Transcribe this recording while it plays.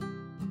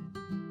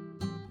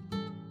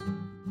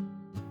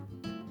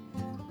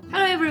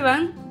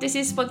everyone, this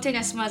is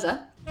Spontaneous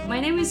Mother.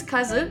 My name is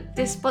Kazu.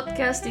 This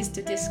podcast is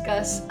to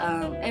discuss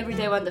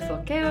everyday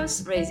wonderful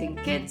chaos, raising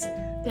kids,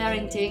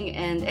 parenting,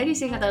 and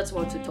anything adults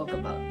want to talk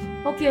about.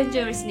 Hope you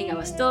enjoy listening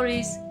our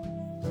stories.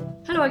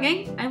 Hello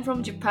again, I'm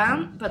from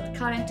Japan, but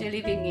currently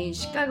living in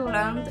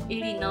Chicagoland,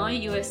 Illinois,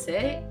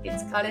 USA.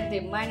 It's currently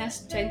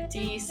minus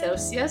 20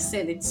 Celsius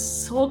and it's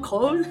so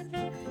cold.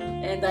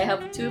 And I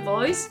have two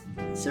boys,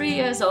 3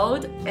 years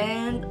old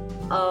and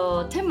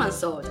 10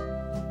 months old.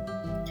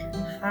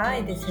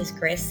 Hi, this is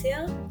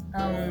Grecia.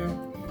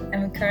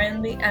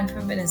 I'm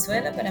from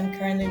Venezuela, but I'm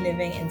currently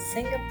living in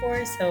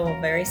Singapore, so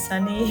very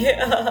sunny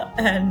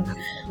and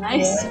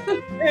Nice.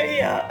 warm.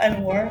 Yeah,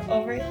 and warm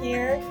over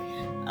here.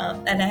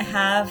 And I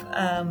have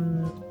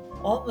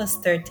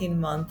almost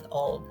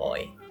 13-month-old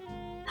boy.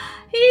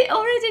 He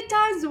already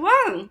turns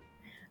one.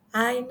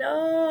 I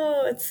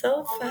know, it's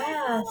so Oh my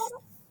fast.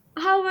 god.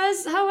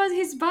 How was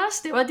his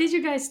birthday? What did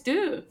you guys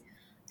do?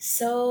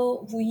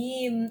 So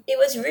it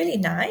was really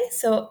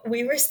nice. So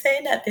we were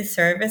staying at this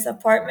service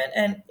apartment,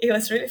 and it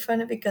was really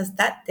funny because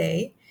that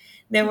day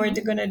they were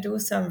Mhm. gonna do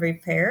some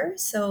repair.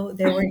 So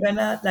they were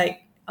gonna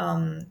like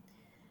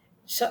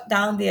shut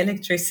down the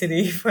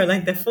electricity for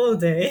like the full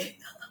day.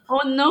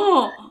 Oh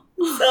no.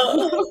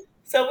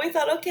 So we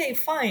thought, okay,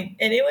 fine.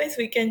 Anyways,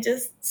 we can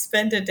just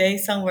spend the day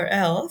somewhere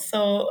else.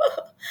 So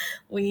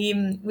we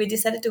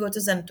decided to go to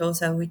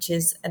Sentosa, which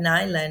is an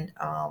island.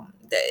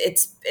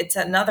 It's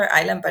another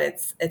island, but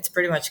it's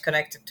pretty much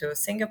connected to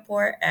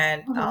Singapore,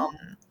 and Uh-huh.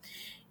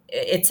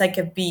 it's like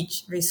a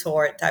beach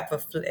resort type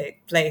of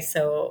place.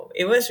 So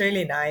it was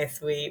really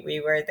nice.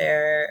 We were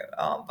there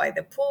by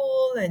the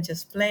pool and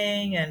just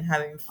playing and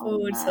having Oh,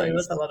 food. So it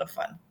was a nice. lot of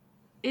fun.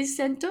 Is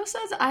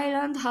Sentosa's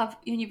island have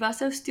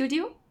Universal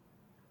Studio?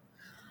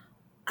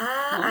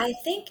 No. I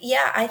think,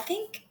 yeah, I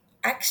think,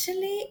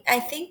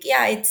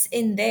 yeah, it's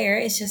in there.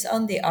 It's just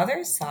on the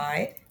other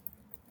side.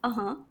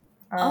 Uh-huh.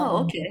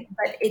 Oh, okay.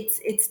 But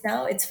it's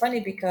now it's funny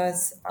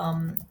because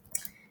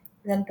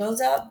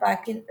Sentosa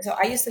back in so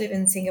I used to live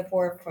in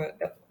Singapore for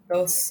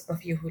those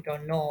of you who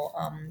don't know,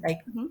 like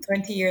Mhm.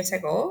 20 years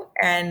ago,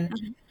 and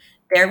Mhm.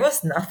 there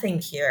was nothing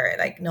here.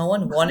 Like no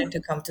one wanted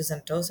to come to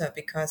Sentosa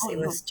because Oh it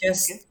no. was Okay.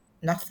 just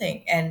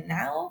nothing. And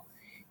now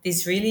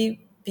this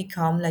really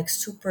become like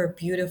super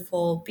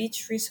beautiful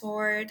beach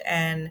resort,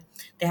 and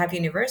they have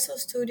Universal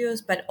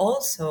Studios, but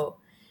also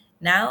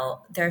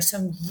now there are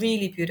some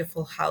really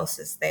beautiful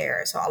houses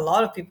there. So a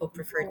lot of people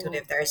prefer to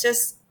live Oh. there. It's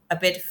just a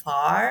bit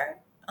far.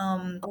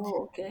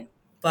 Oh, okay.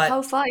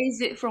 How But far is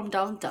it from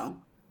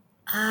downtown?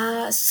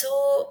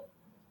 so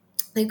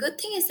the good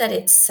thing is that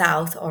it's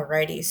south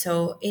already,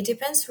 so it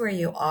depends where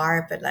you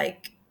are. But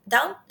like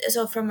down,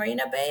 so from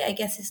Marina Bay, I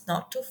guess it's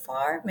not too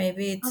far.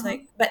 Maybe it's Uh-huh.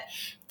 like, but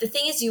the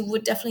thing is, you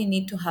would definitely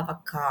need to have a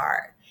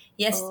car.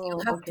 Yes, you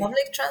Oh, have okay.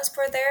 public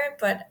transport there,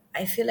 but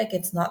I feel like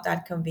it's not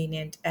that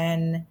convenient.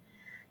 And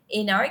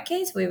in our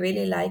case, we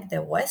really like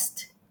the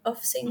west of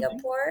Mhm.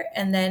 Singapore,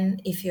 and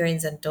then if you're in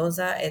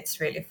Sentosa, it's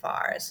really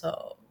far.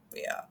 So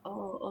yeah,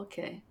 Oh,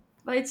 okay.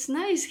 But it's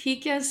nice he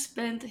can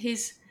spend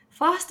his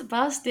first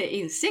birthday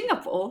in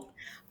Singapore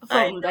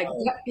I from like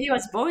know. he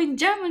was born in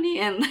Germany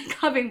and like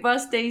having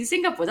birthday in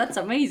Singapore. That's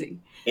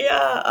amazing.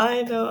 Yeah,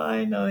 I know.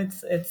 I know.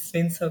 It's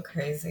been so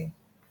crazy.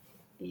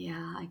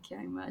 Yeah, I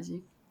can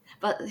imagine.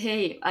 But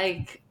hey,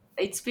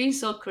 it's been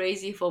so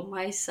crazy for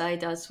my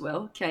side as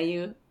well. Can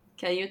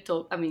you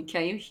talk? I mean,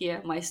 can you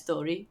hear my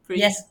story,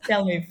 Yes, please?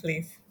 tell me,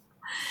 please.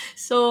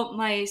 So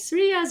my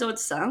 3 years old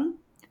son,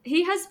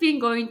 he has been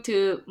going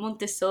to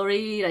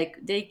Montessori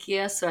like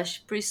daycare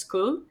slash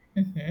preschool.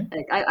 Mm-hmm.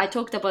 Like I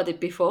talked about it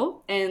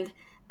before, and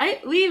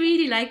we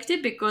really liked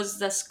it because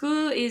the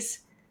school is,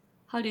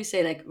 how do you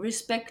say, like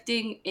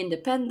respecting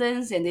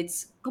independence, and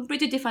it's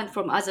completely different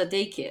from other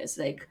daycares.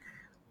 Like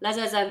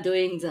rather than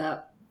doing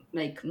the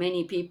like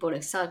many people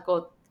like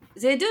circle,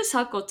 they do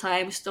circle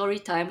time, story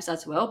times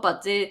as well,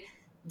 but they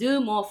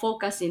do more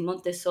focus in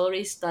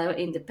Montessori style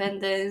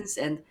independence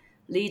and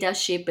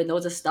leadership and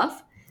all the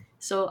stuff.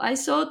 So I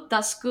thought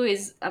that school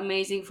is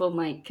amazing for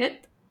my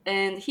kid,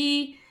 and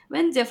he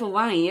went there for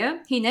 1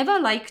 year. He never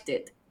liked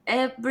it.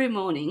 Every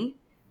morning,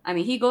 I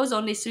mean, he goes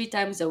only 3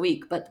 times a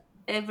week, but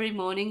every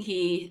morning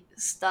he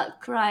start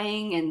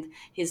crying, and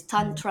his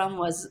tantrum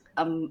was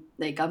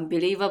like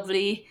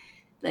unbelievably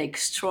like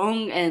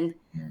strong. And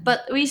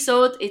but we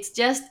thought it's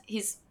just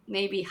his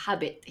maybe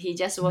habit. He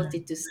just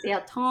wanted to stay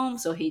at home,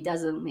 so he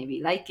doesn't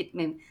maybe like it.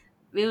 Maybe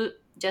we'll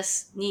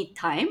just need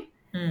time.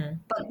 Mm.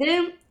 But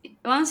then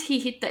once he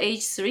hit the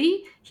age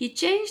 3, he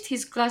changed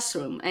his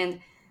classroom, and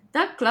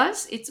that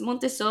class, it's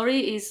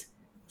Montessori, is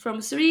from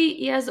 3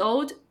 years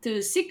old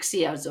to 6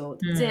 years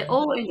old. They're Mm.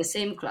 all in the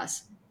same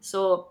class.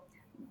 So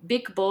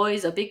big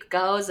boys or big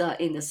girls are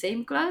in the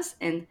same class,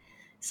 and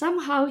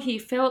somehow he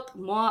felt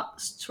more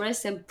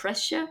stress and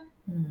pressure.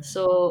 Mm.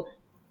 So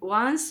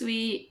once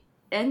we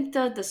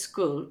entered the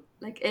school,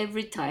 like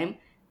every time,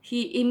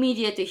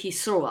 he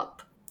threw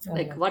up, Oh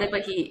like my whatever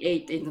God. he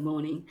ate in the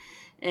morning.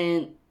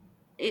 And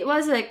it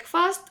was like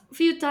first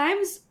few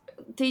times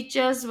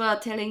teachers were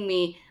telling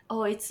me,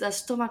 oh, it's a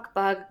stomach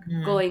bug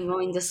Mm. going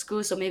on in the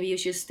school, so maybe you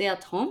should stay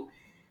at home.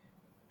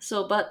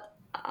 So, but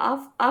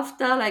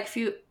after like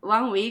few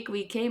 1 week,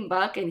 we came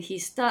back and he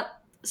start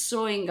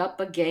showing up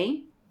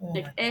again. Oh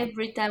my Like God.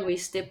 every time we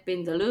step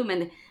in the room,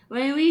 and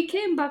when we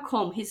came back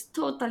home, he's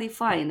totally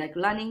fine, like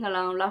running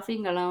around,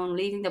 laughing around,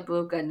 reading the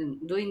book,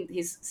 and doing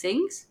his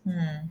things.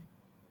 Mm.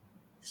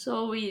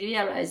 So we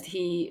realized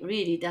he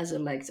really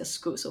doesn't like the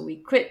school, so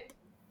we quit.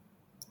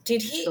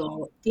 Did he?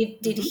 So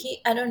Did mhm.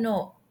 he? I don't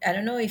know. I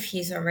don't know if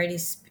he's already.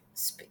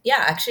 Yeah,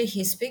 actually,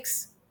 he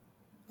speaks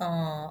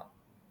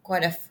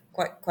quite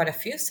a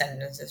few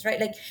sentences, right?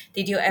 Like,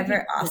 did you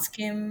ever ask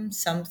him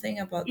something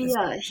about this?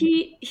 Yeah,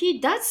 he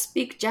does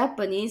speak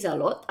Japanese a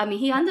lot. I mean,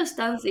 he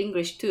understands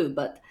English too,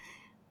 but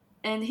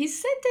and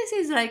his sentence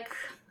is like,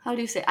 how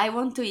do you say? I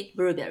want to eat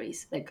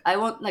blueberries. Like I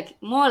want, like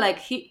more like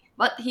he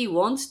what he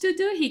wants to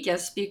do. He can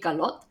speak a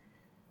lot,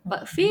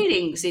 but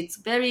feelings it's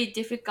very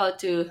difficult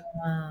to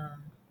Uh,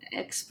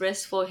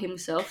 express for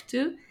himself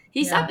too.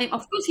 He's yeah. I mean,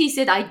 of course he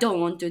said I don't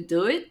want to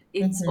do it.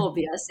 It's Mm-hmm.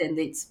 obvious and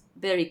it's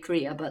very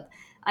clear. But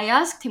I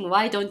asked him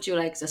why don't you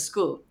like the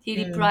school? He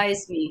Mm.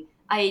 replies me,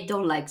 I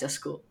don't like the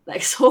school.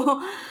 Like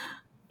so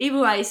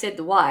even I said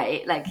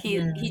why, like he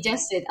Mm.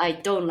 just said I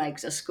don't like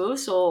the school.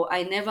 So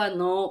I never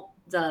know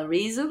the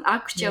reason,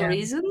 actual Yeah.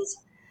 reasons.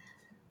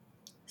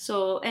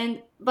 So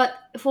and but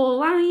for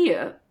 1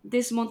 year,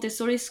 this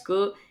Montessori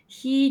school,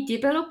 he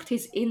developed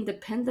his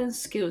independent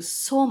skills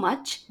so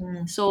much.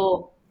 Mm.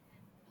 So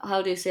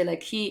how do you say,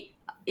 like he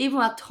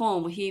even at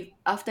home, he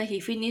after he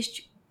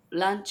finished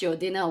lunch or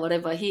dinner or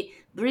whatever, he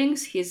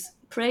brings his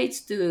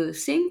plates to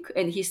sink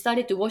and he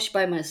started to wash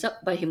by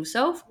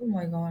himself. Oh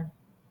my God.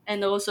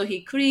 And also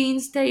he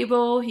cleans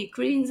table, he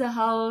cleans the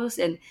house,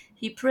 and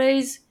he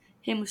prays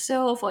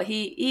himself, or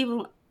he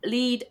even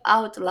read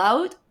out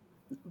loud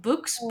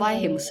books by Oh.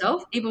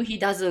 himself, even he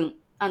doesn't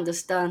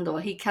understand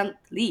or he can't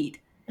read.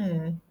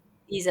 Mm.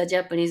 He's a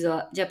Japanese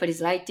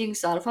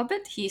writings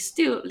alphabet, he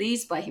still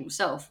reads by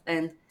himself.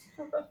 And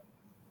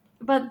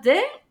but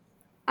then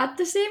at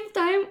the same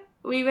time,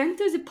 we went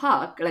to the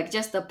park, like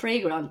just a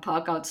playground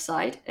park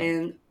outside,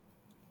 and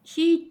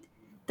he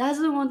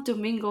doesn't want to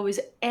mingle with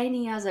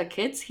any other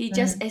kids. He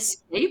just Mm.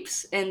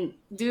 escapes and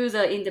do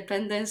the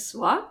independence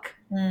work.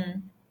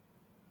 Mm.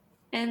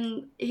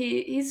 And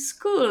his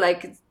school,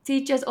 like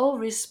teachers all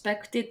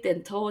respected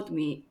and told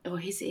me, oh,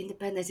 his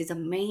independence is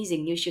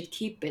amazing. You should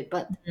keep it.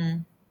 But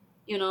Mm.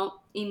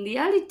 in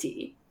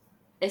reality,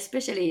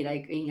 especially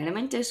like in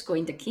elementary school,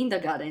 in the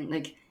kindergarten,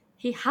 like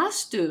he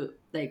has to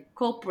like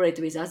cooperate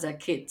with other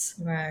kids.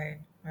 Right.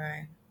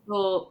 Right.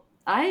 So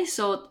I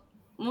thought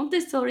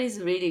Montessori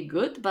is really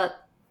good,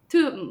 but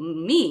to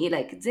me,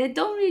 like they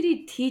don't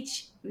really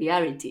teach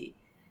reality.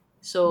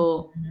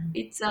 So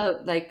it's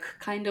a like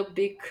kind of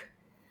big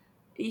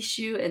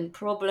issue and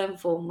problem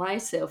for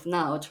myself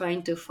now,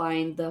 trying to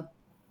find the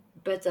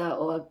better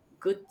or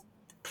good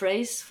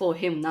place for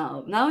him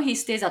now. Now he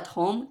stays at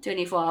home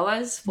 24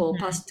 hours for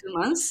past 2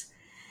 months,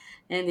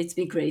 and it's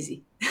been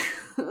crazy.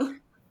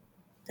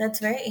 That's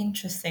very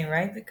interesting,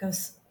 right?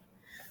 Because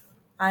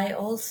I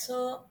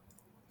also,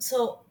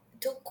 so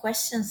two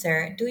questions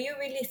there. Do you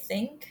really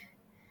think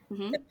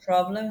the Hmm.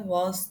 problem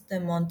was the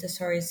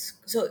Montessori?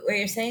 So what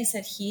you're saying is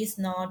that he's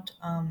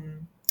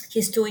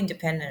too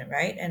independent,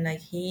 right? And like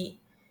he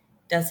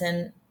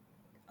doesn't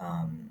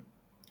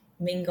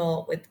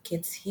mingle with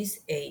kids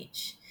his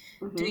age.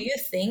 Do Hmm. you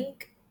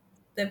think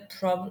the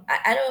problem?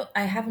 I don't.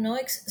 I have no.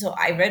 So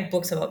I read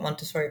books about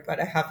Montessori, but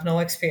I have no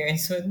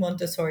experience with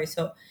Montessori.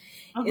 So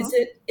Uh-huh.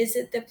 is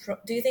it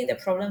do you think the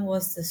problem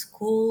was the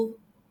school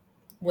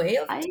way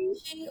of I,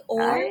 teaching,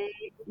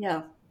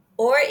 yeah.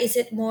 or is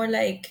it more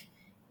like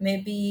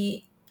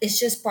maybe it's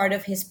just part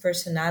of his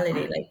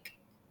personality? Like,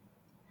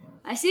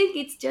 I think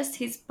it's just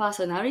his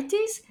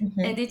personalities,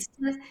 and hmm. it's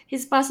just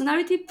his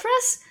personality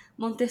plus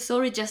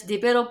Montessori just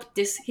developed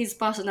this his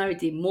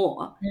personality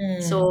more.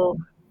 Mm, So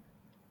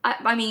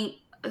I mean,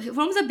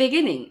 from the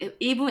beginning,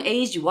 even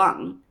age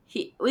 1,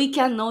 we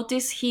can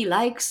notice he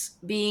likes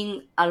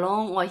being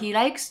alone, or he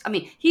likes. I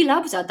mean, he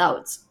loves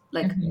adults.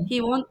 Like hmm.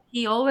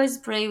 he always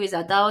play with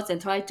adults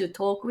and try to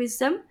talk with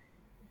them,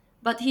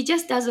 but he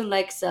just doesn't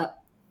like the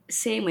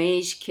same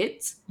age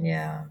kids.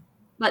 Yeah.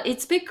 But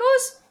it's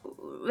because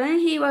when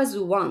he was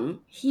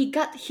 1, he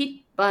got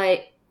hit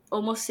by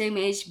almost same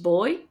age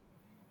boy,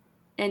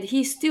 and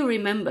he still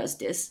remembers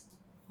this.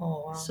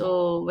 Oh wow.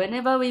 So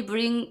whenever we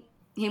bring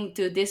him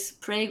to this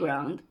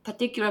playground,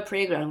 particular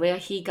playground where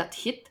he got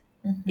hit,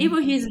 Hmm.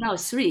 even he's now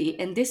 3,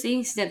 and this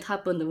incident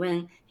happened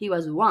when he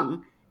was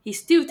 1, he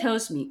still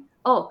tells me,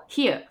 "Oh,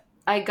 here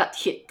I got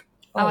hit."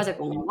 I was Oh, like,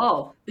 "Oh,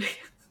 wow,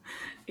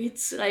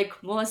 it's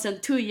like more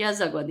than 2 years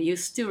ago, and you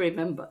still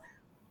remember."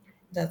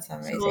 that's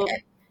amazing. So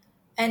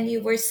And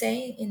you were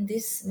saying in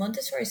this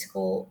Montessori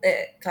school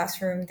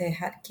classroom, they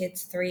had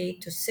kids 3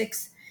 to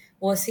 6.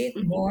 Was it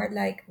mhm. more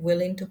like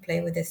willing to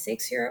play with the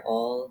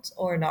 6-year-olds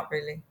or not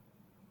really?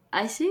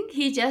 I think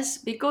he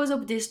just because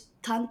of this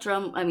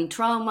tantrum, I mean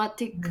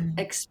traumatic Mm.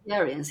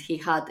 experience he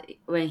had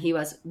when he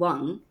was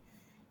 1,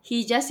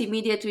 he just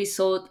immediately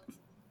thought.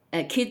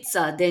 kids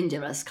are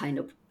dangerous kind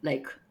of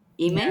like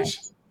Yeah. image.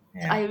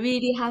 Yeah. I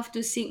really have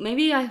to think.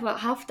 Maybe I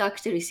have to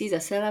actually see the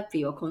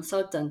therapy or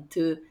consultant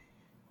to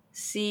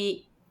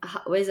see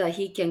whether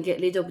he can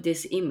get rid of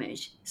this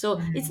image.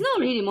 So it's Mm. not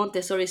really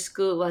Montessori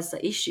school was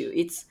the issue.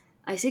 It's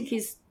I think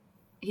he's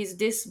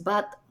this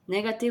bad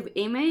negative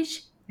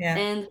image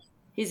Yeah. and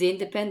his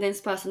independence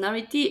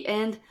personality,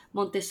 and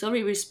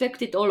Montessori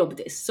respected all of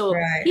this.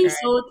 So Right. he Right.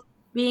 thought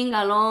being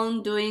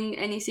alone, doing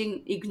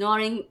anything,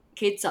 ignoring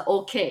kids are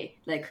okay.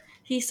 Like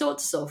he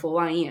thought so for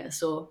 1 year.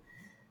 So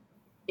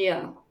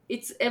yeah,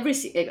 it's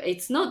everything.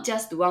 It's not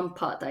just one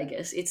part, I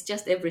guess. It's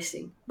just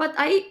everything. But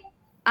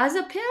as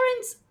a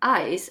parent's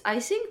eyes, I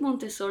think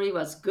Montessori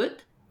was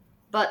good,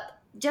 but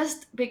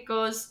just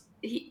because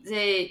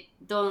they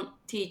don't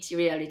teach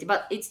reality.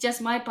 But it's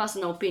just my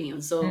personal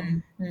opinion. So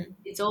Mm. Mm.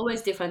 it's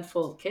always different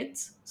for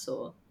kids.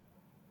 So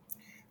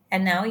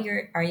And now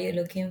are you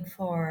looking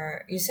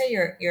for, you say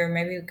you're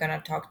maybe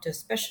gonna talk to a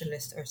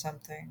specialist or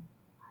something.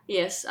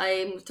 yes,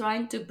 I'm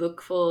trying to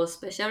book for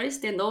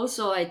specialist, and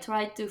also I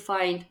try to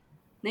find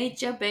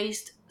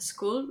nature-based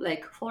school,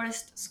 like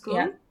forest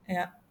Yeah. school.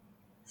 Yeah.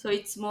 So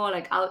it's more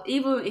like out,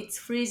 even it's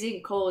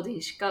freezing cold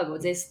in Chicago,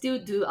 they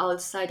still do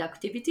outside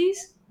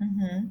activities.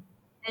 Mm-hmm.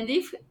 And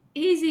if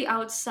easy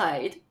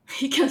outside,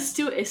 he can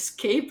still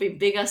escape in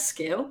bigger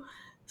scale.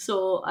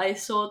 So I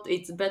thought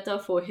it's better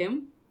for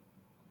him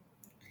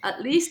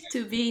at least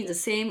to be in the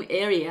same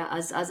area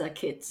as other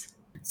kids.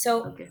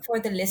 So Okay. for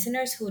the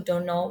listeners who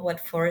don't know what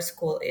forest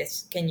school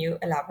is, can you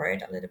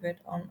elaborate a little bit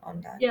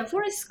on that? Yeah,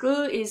 forest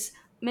school is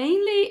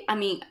mainly, I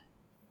mean,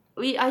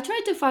 I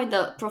try to find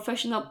a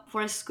professional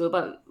forest school,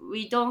 but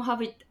we don't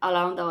have it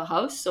around our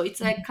house. So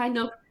it's like kind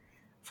of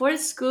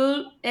forest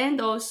school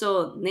and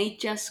also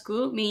nature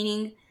school,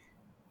 meaning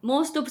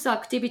most of the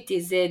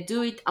activities they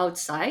do it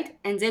outside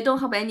and they don't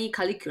have any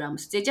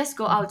curriculums. They just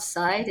go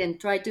outside and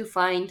try to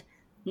find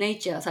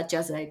nature, such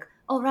as like,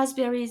 oh,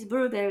 raspberries,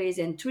 blueberries,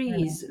 and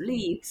Mm. trees,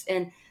 leaves,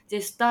 and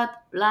they start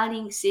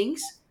learning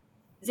things.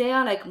 They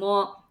are like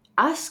more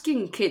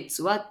asking kids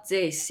what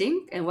they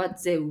think and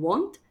what they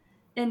want,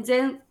 and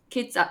then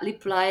kids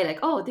reply like,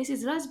 oh, this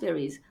is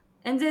raspberries,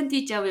 and then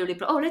teacher will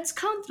reply, oh, let's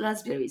count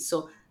raspberries.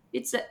 So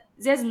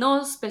there's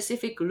no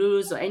specific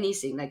rules or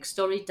anything like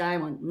story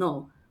time or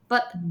no,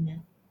 but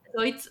Mm.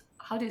 so it's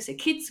how do you say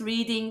kids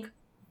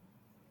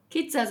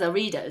are the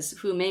readers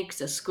who makes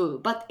the school,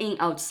 but in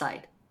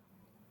outside.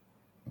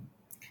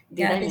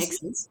 Did Yeah, I make this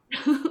sense?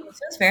 this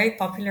was very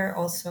popular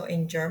also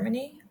in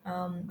Germany,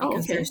 Oh,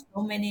 because okay. there's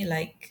so many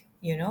like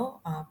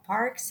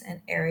parks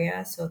and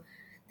areas. So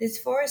this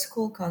forest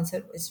school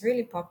concept is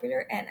really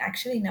popular, and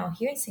actually now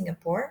here in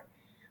Singapore,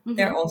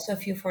 there are Mm-hmm. also a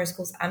few forest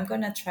schools. I'm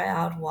gonna try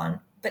out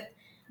one, but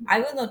I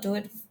will not do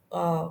it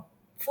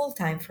full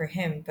time for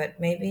him, but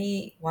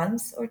maybe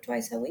once or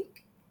twice a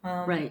week.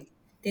 Right.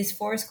 This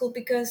forest school,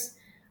 because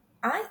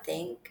I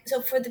think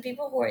so. For the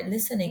people who are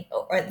listening,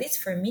 or at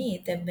least for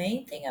me, the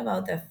main thing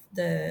about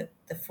the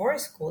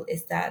forest school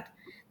is that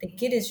the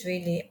kid is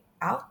really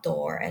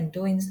outdoor and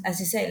doing, as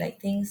you say,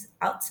 like things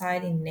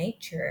outside in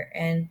nature,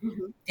 and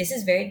Mm-hmm. this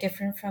is very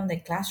different from the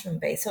classroom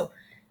base. So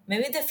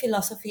maybe the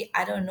philosophy,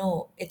 I don't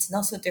know, it's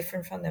not so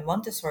different from the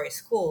Montessori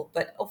school,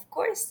 but of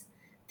course,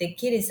 the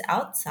kid is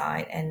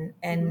outside, and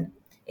Mm-hmm.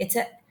 it's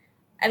a,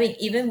 I mean,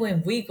 even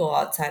when we go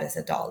outside as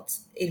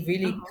adults, it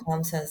really Uh-huh.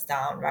 calms us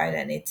down, right?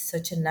 And it's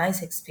such a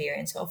nice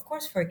experience. So, of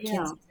course, for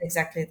kids, Yeah. it's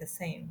exactly the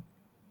same.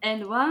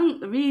 And one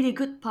really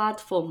good part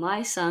for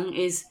my son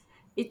is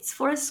it's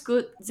for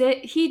school.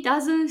 He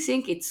doesn't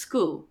think it's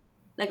school.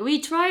 Like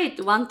we tried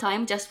one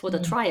time just for the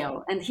Mm.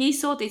 trial, and he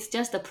thought it's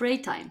just a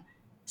playtime.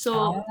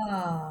 So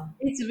Ah,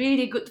 it's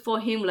really good for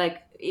him.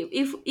 Like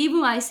if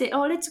even I say,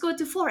 "Oh, let's go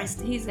to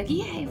forest," he's like,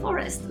 "Yay,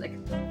 forest!" Like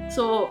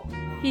so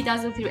he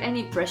doesn't feel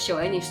any pressure,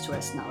 or any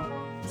stress now.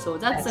 So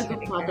that's a that's good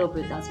really part good. of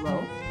it as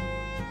well.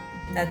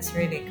 That's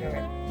really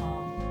good.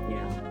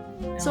 Yeah.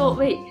 So Um,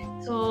 wait,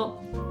 so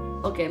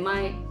okay,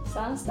 my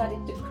son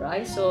started to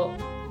cry, so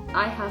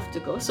I have to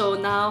go. So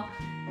now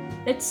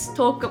let's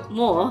talk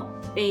more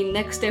in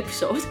next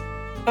episode.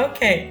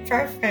 okay,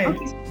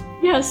 perfect. Okay.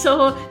 Yeah,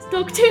 so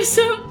talk to you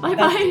soon. Bye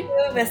Talk to bye.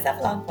 you. Best of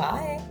luck.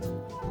 Bye.